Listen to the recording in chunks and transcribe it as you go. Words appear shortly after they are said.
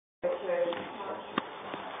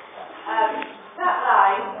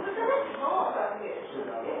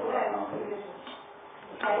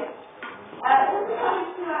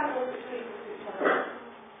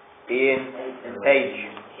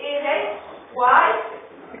H. Why?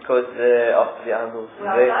 Because the opposite angles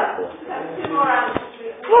are vertical. Two more answers.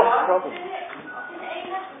 What's the problem?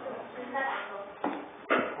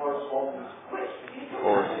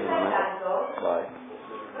 Right.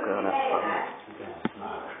 Going up.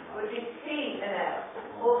 Would be C and L.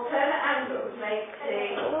 Alternate angles make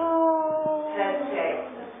C.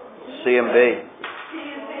 C and B. C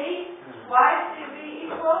and B. Why is C and B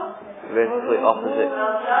equal? Vertically opposite.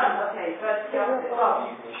 Well done. Okay, vertically opposite.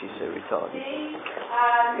 Wrong. She's so retarded. C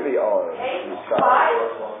and Give me all. H. Why?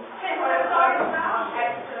 Excellent.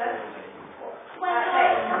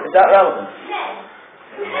 Is that relevant?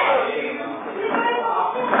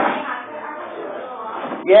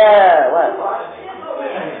 Yeah, well.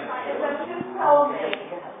 Just told me,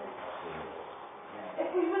 if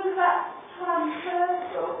we move that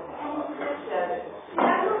transversal in position, the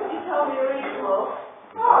angles you told me are equal,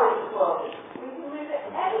 are equal. We can move it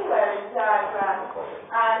anywhere in the diagram,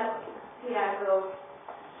 and the angle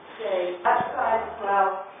stays. That side as well,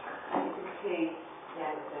 and you can see the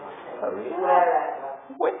angle wherever.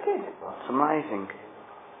 Wicked. It's amazing.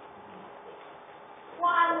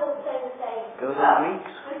 What angles stay the same? Goes on weeks.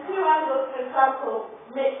 The two angles, for example,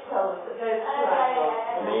 Mitch told us that those two angles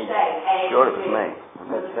are the same. A Sure, and it was B me.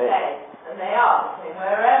 are the same. And they are the same.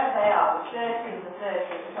 Wherever they are, the 30 and the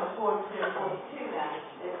 30 become 42 and 42 now.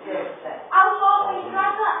 It's still the same. How far we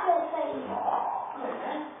drag that to the same?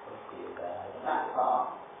 That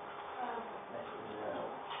far.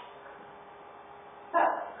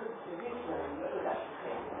 That's good to be good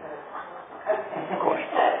actually. Okay.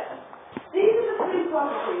 So, these are the three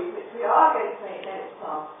properties which we are going to make notes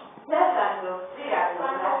on. Left angle, D angle,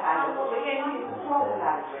 and left angle. We're going to use the proper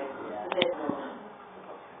language for this one.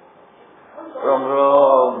 Rum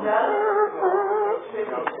rum.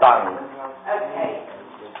 Bang. Okay.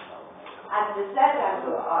 And the Z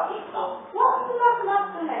angle are equal. What's the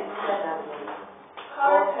mathematical name for Z angle?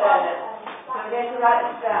 Alternate. So we're going to write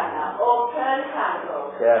this down now. Alternate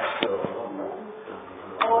angle. Yes.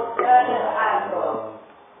 Alternate angle.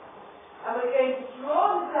 And we're going to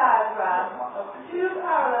draw the diagram of two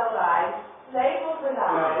parallel lines labelled with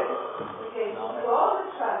arrows. We're going to draw the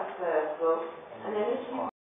transversal, and then if you